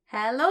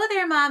Hello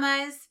there,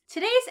 mamas.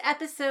 Today's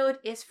episode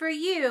is for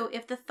you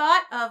if the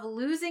thought of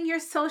losing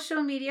your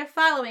social media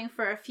following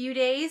for a few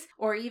days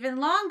or even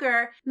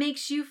longer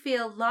makes you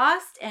feel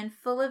lost and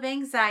full of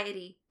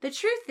anxiety. The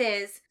truth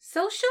is,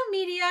 social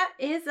media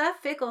is a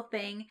fickle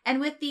thing, and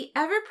with the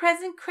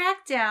ever-present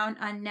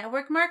crackdown on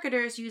network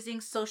marketers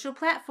using social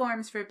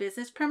platforms for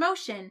business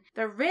promotion,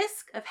 the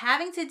risk of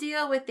having to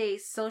deal with a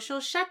social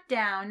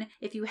shutdown,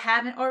 if you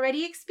haven't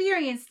already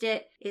experienced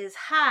it, is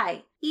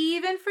high,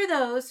 even for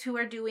those who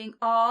are doing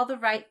all the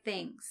right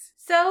things.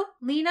 So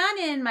lean on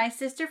in, my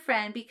sister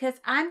friend, because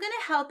I'm going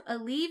to help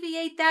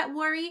alleviate that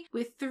worry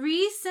with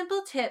 3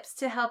 simple tips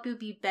to help you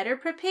be better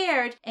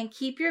prepared and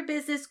keep your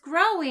business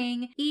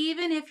growing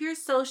even if your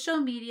social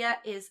media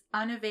is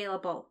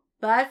unavailable.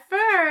 But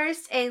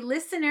first, a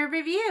listener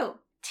review.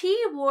 T.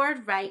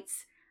 Ward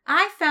writes,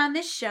 I found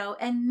this show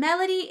and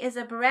Melody is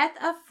a breath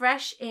of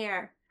fresh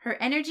air. Her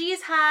energy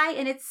is high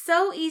and it's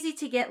so easy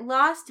to get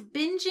lost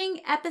binging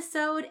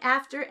episode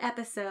after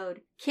episode.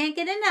 Can't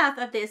get enough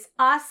of this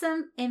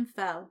awesome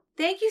info.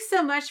 Thank you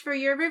so much for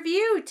your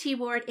review,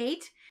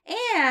 T-Ward8.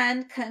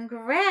 And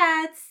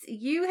congrats!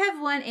 You have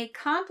won a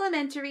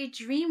complimentary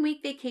Dream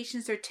Week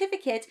vacation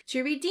certificate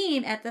to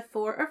redeem at the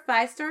 4 or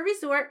 5-star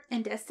resort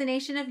and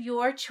destination of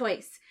your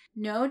choice.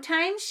 No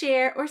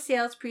timeshare or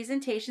sales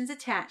presentations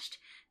attached.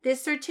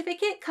 This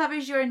certificate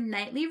covers your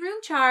nightly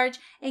room charge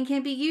and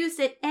can be used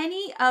at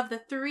any of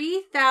the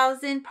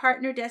 3,000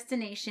 partner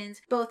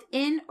destinations, both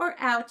in or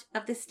out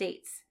of the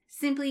States.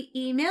 Simply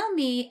email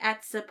me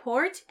at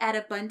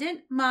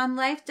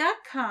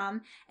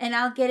support@abundantmomlife.com and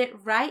I'll get it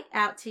right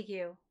out to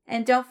you.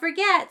 And don't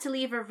forget to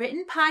leave a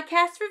written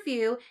podcast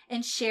review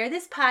and share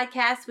this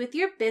podcast with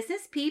your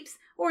business peeps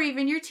or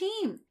even your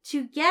team.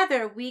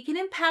 Together, we can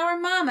empower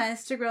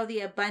mamas to grow the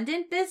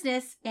abundant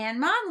business and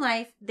mom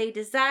life they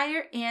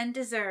desire and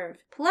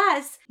deserve.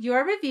 Plus,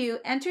 your review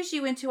enters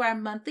you into our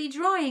monthly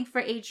drawing for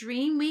a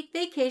Dream Week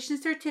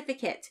vacation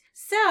certificate.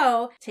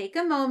 So, take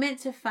a moment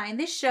to find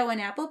this show in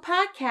Apple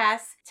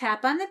Podcasts,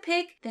 tap on the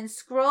pic, then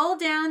scroll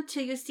down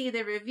till you see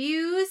the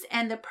reviews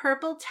and the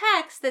purple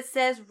text that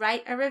says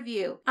write a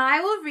review.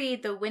 I will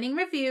read the winning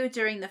review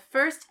during the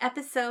first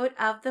episode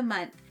of the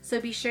month. So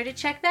be sure to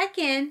check back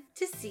in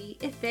to see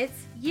if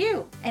it's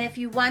you. And if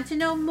you want to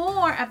know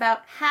more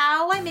about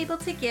how I'm able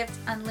to gift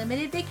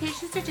unlimited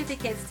vacation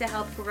certificates to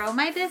help grow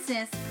my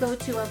business, go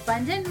to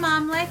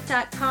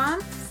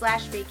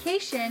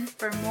abundantmomlife.com/vacation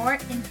for more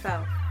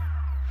info.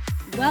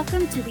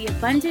 Welcome to the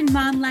Abundant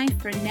Mom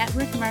Life for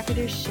Network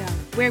Marketers show,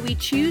 where we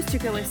choose to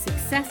grow a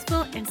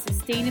successful and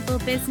sustainable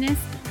business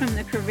from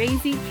the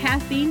crazy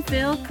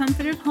caffeine-filled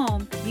comfort of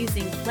home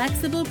using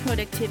flexible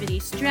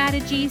productivity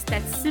strategies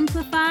that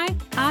simplify,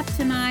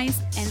 optimize,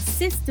 and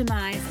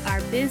systemize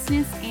our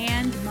business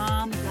and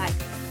mom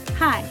life.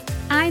 Hi,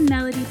 I'm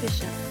Melody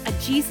Bishop, a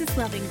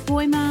Jesus-loving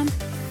boy mom,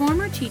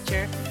 former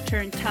teacher,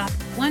 turned top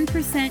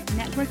 1%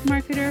 network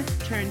marketer,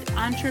 turned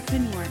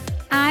entrepreneur.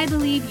 I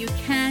believe you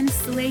can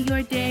slay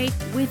your day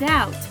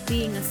without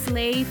being a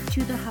slave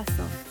to the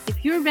hustle.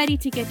 If you're ready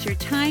to get your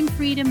time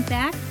freedom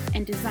back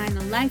and design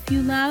the life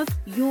you love,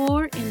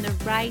 you're in the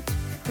right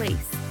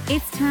place.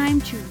 It's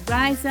time to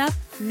rise up,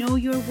 know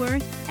your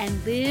worth,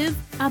 and live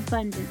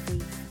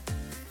abundantly.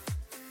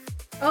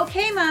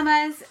 Okay,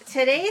 mamas,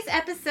 today's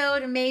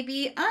episode may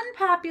be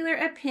unpopular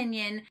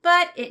opinion,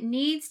 but it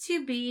needs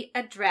to be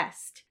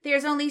addressed.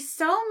 There's only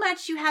so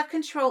much you have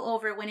control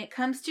over when it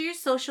comes to your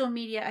social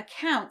media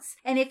accounts,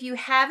 and if you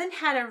haven't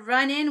had a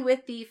run-in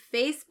with the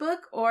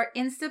Facebook or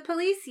Insta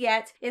police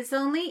yet, it's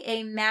only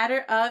a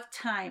matter of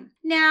time.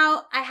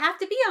 Now, I have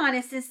to be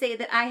honest and say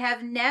that I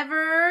have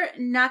never,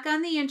 knock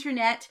on the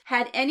internet,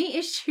 had any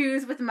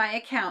issues with my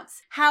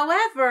accounts.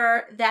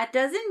 However, that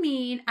doesn't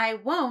mean I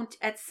won't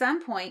at some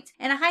point,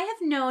 and I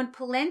have known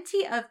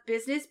plenty of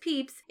business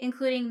peeps,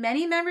 including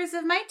many members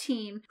of my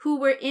team, who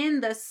were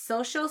in the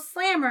social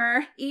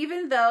slammer,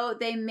 even though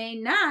they may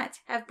not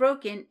have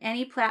broken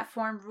any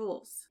platform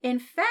rules. In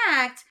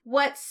fact,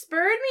 what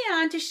spurred me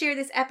on to share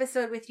this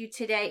episode with you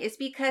today is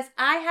because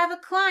I have a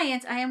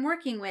client I am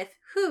working with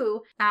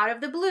who, out of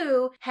the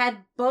blue,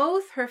 had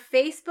both her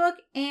Facebook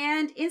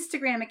and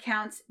Instagram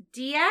accounts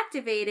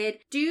deactivated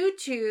due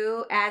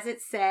to, as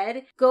it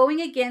said, going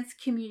against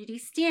community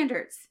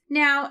standards.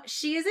 Now,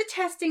 she is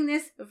attesting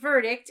this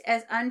verdict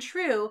as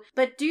untrue,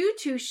 but due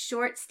to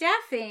short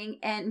staffing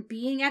and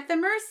being at the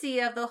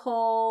mercy of the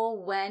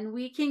whole when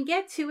we can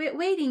get to it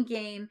waiting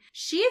game,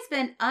 she has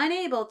been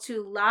unable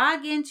to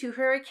log into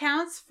her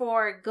accounts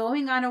for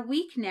going on a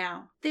week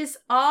now. This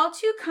all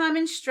too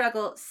common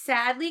struggle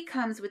sadly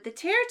comes with the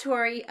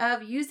territory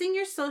of using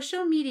your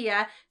social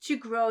media to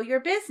grow your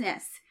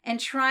business and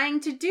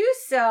trying to do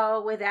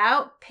so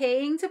without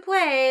paying to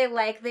play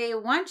like they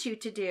want you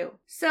to do.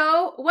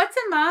 So, what's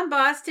a mom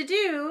boss to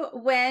do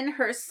when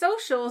her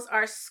socials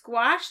are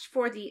squashed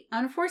for the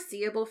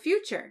unforeseeable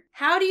future?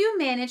 How do you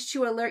manage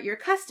to alert your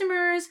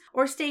customers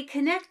or stay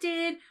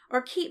connected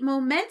or keep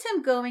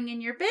momentum going in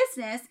your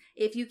business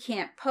if you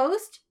can't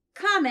post,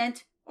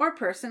 comment, or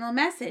personal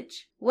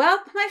message. Well,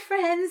 my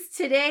friends,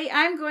 today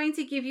I'm going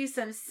to give you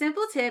some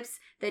simple tips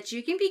that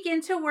you can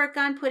begin to work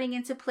on putting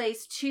into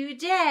place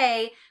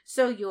today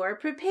so you're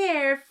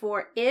prepared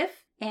for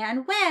if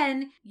and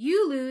when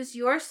you lose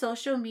your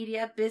social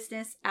media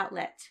business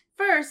outlet.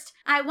 First,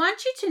 I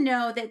want you to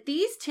know that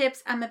these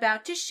tips I'm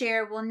about to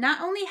share will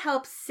not only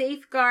help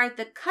safeguard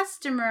the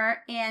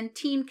customer and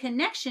team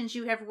connections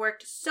you have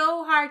worked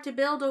so hard to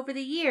build over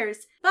the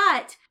years,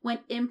 but when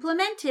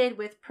implemented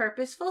with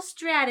purposeful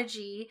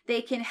strategy,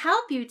 they can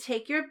help you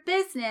take your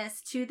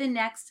business to the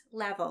next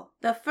level.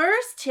 The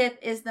first tip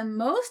is the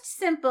most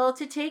simple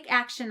to take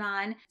action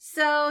on,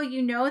 so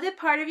you know that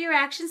part of your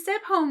action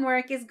step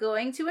homework is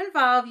going to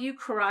involve you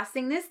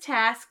crossing this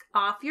task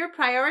off your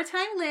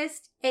prioritize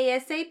list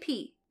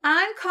ASAP.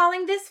 I'm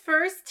calling this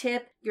first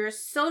tip your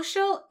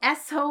Social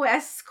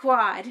SOS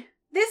Squad.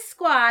 This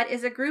squad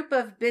is a group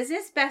of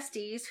business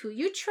besties who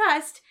you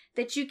trust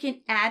that you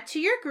can add to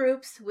your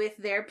groups with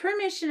their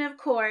permission, of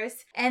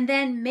course, and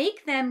then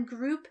make them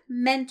group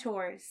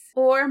mentors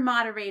or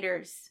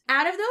moderators.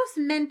 Out of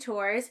those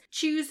mentors,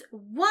 choose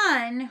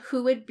one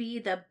who would be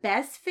the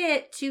best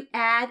fit to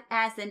add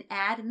as an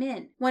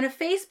admin. When a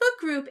Facebook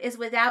group is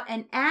without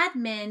an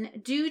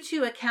admin due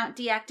to account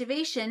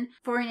deactivation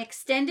for an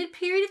extended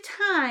period of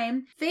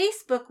time,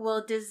 Facebook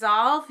will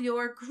dissolve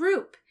your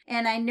group.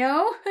 And I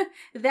know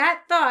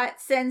that thought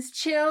sends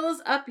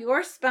chills up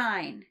your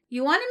spine.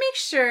 You want to make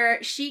sure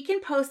she can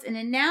post an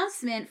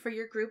announcement for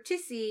your group to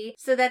see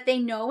so that they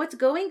know what's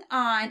going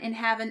on and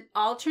have an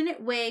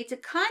alternate way to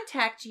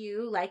contact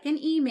you, like an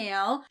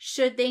email,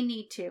 should they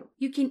need to.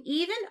 You can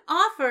even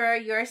offer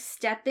your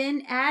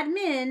step-in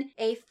admin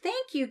a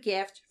thank you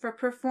gift for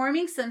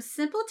performing some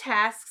simple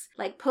tasks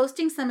like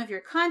posting some of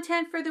your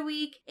content for the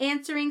week,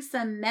 answering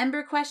some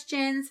member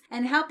questions,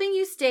 and helping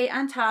you stay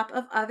on top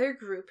of other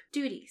group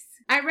duties.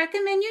 I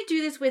recommend you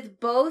do this with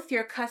both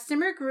your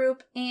customer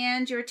group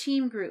and your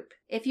team group.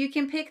 If you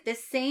can pick the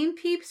same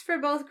peeps for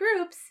both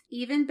groups,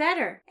 even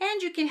better.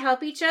 And you can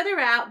help each other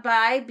out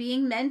by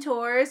being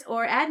mentors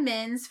or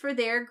admins for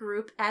their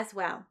group as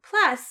well.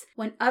 Plus,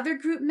 when other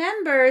group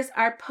members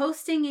are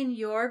posting in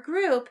your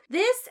group,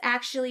 this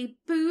actually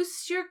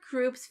boosts your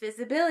group's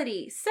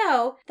visibility.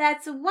 So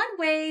that's one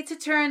way to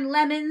turn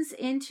lemons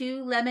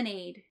into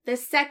lemonade. The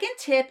second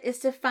tip is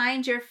to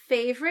find your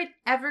favorite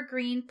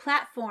evergreen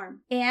platform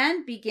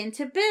and begin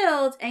to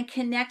build and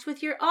connect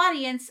with your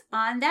audience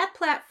on that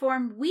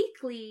platform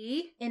weekly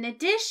in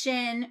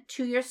addition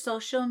to your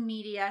social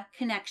media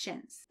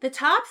connections. The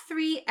top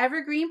 3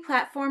 evergreen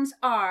platforms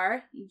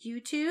are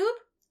YouTube,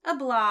 a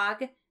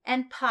blog,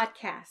 and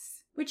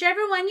podcasts.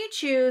 Whichever one you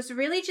choose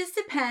really just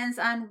depends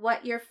on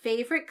what your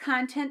favorite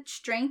content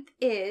strength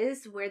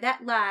is, where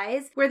that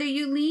lies, whether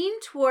you lean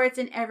towards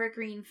an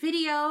evergreen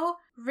video,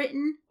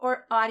 written,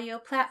 or audio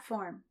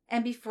platform.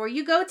 And before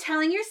you go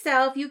telling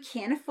yourself you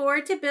can't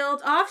afford to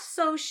build off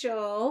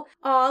social,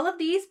 all of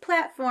these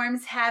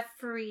platforms have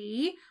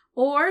free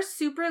or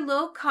super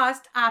low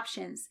cost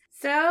options.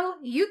 So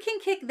you can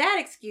kick that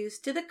excuse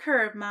to the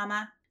curb,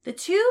 mama. The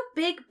 2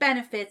 big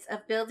benefits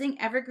of building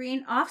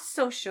evergreen off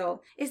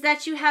social is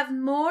that you have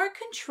more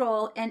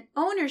control and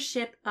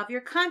ownership of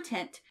your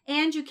content,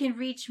 and you can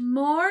reach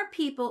more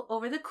people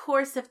over the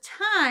course of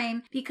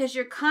time because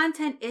your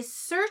content is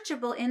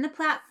searchable in the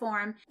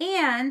platform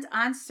and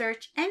on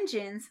search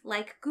engines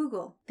like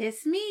Google.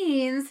 This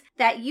means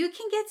that you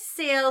can get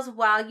sales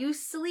while you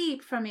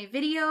sleep from a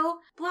video,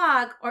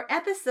 blog, or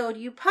episode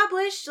you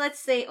published, let's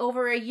say,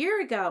 over a year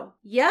ago.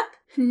 Yep,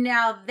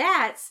 now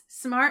that's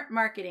smart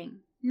marketing.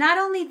 Not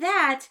only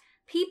that,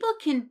 people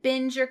can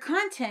binge your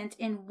content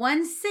in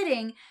one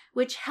sitting,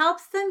 which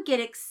helps them get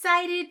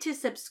excited to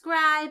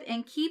subscribe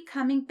and keep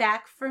coming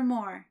back for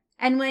more.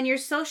 And when your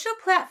social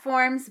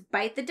platforms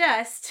bite the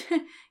dust,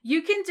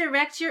 you can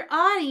direct your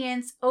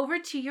audience over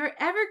to your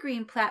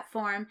evergreen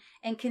platform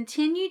and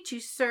continue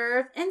to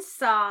serve and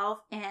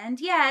solve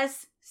and,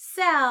 yes,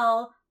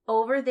 sell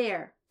over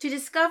there. To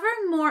discover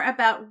more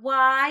about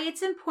why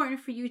it's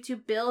important for you to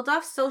build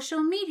off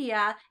social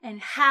media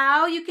and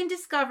how you can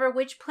discover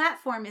which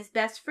platform is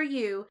best for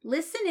you,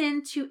 listen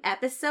in to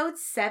episode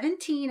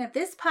 17 of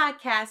this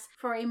podcast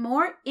for a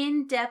more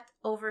in-depth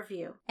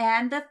overview.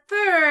 And the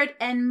third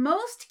and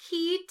most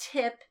key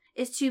tip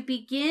is to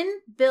begin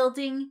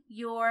building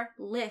your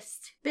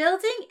list.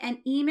 Building an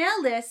email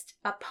list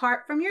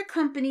apart from your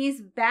company's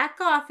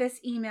back office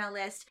email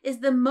list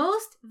is the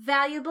most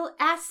valuable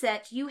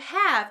asset you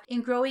have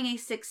in growing a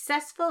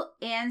successful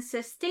and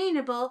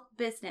sustainable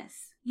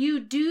business.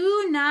 You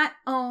do not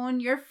own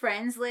your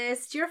friends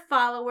list, your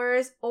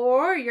followers,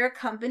 or your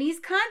company's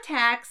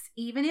contacts,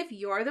 even if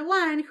you're the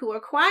one who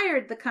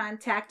acquired the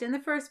contact in the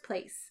first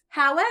place.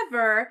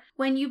 However,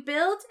 when you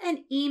build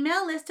an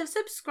email list of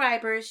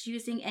subscribers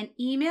using an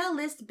email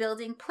list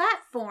building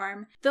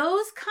platform,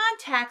 those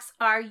contacts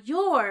are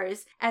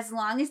yours as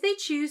long as they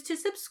choose to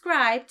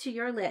subscribe to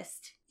your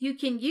list. You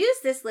can use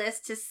this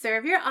list to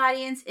serve your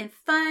audience in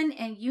fun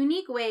and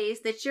unique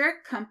ways that your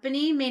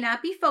company may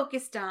not be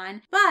focused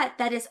on, but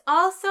that is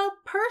also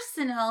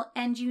personal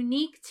and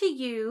unique to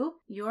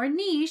you, your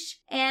niche,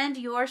 and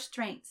your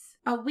strengths.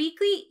 A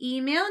weekly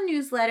email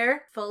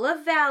newsletter full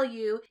of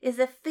value is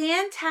a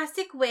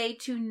fantastic way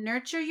to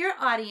nurture your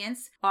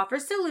audience, offer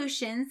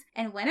solutions,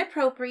 and when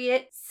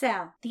appropriate,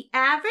 sell. The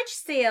average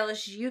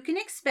sales you can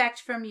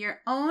expect from your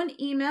own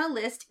email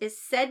list is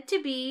said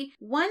to be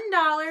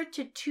 $1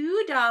 to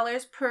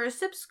 $2 per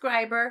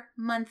subscriber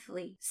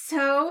monthly.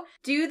 So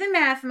do the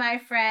math, my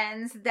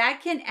friends.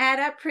 That can add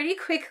up pretty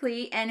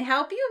quickly and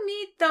help you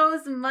meet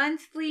those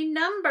monthly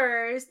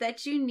numbers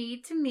that you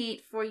need to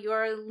meet for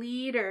your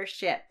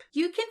leadership.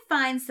 You can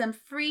find some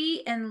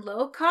free and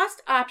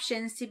low-cost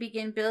options to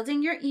begin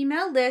building your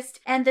email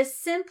list, and the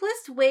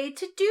simplest way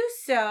to do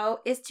so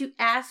is to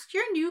ask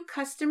your new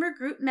customer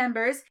group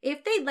members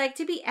if they'd like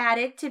to be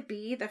added to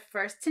be the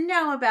first to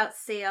know about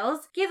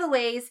sales,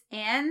 giveaways,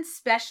 and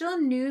special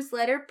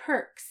newsletter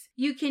perks.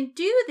 You can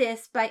do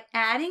this by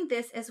adding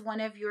this as one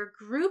of your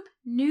group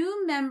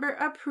new member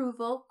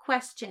approval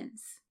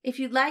questions. If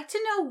you'd like to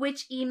know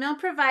which email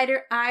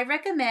provider I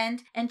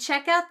recommend and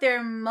check out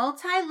their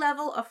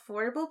multi-level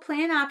affordable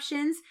plan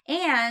options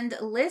and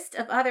list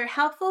of other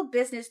helpful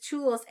business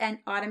tools and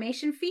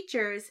automation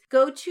features,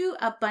 go to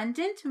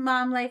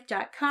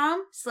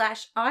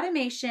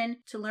abundantmomlife.com/automation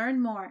to learn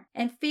more.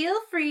 And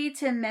feel free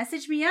to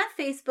message me on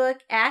Facebook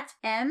at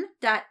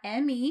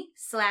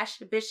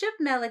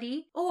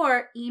m.me/bishopmelody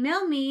or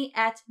email me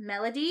at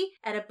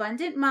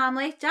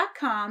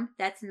melody@abundantmomlife.com.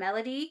 That's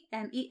Melody,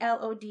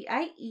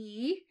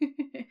 Melodie.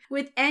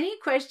 With any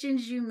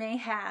questions you may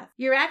have.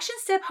 Your action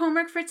step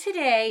homework for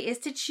today is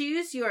to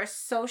choose your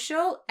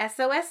social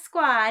SOS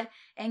squad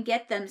and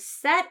get them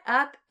set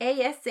up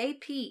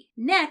ASAP.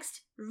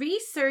 Next,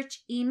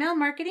 research email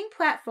marketing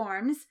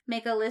platforms,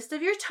 make a list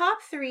of your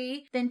top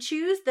 3, then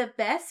choose the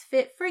best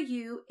fit for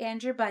you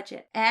and your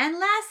budget. And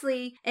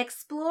lastly,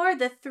 explore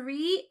the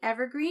 3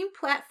 evergreen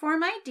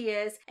platform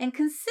ideas and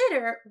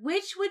consider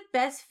which would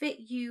best fit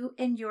you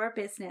and your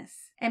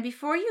business. And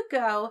before you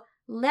go,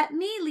 let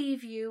me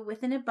leave you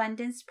with an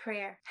abundance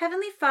prayer.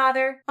 Heavenly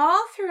Father,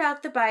 all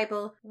throughout the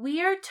Bible,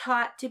 we are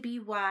taught to be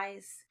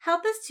wise.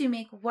 Help us to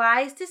make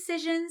wise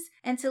decisions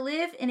and to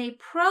live in a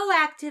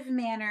proactive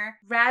manner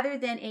rather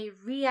than a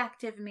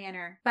reactive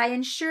manner by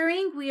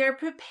ensuring we are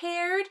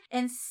prepared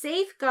and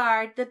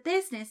safeguard the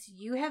business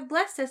you have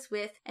blessed us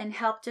with and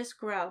helped us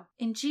grow.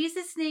 In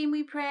Jesus' name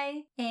we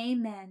pray,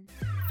 amen.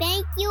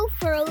 Thank you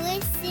for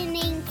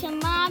listening to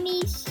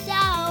Mommy's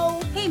show.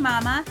 Hey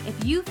Mama,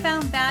 if you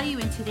found value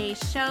in today's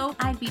show,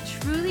 I'd be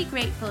truly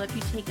grateful if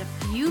you take a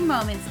few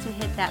moments to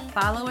hit that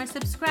follow or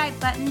subscribe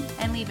button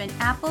and leave an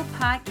Apple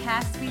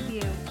Podcast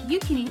review. You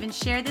can even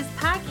share this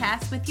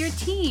podcast with your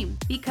team,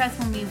 because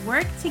when we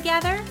work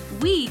together,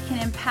 we can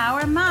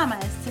empower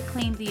mamas to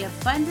claim the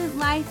abundant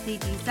life they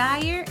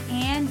desire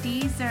and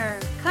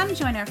deserve. Come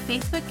join our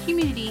Facebook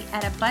community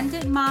at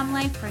Abundant Mom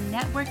Life for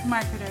network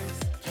marketers.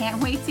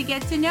 Can't wait to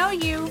get to know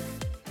you.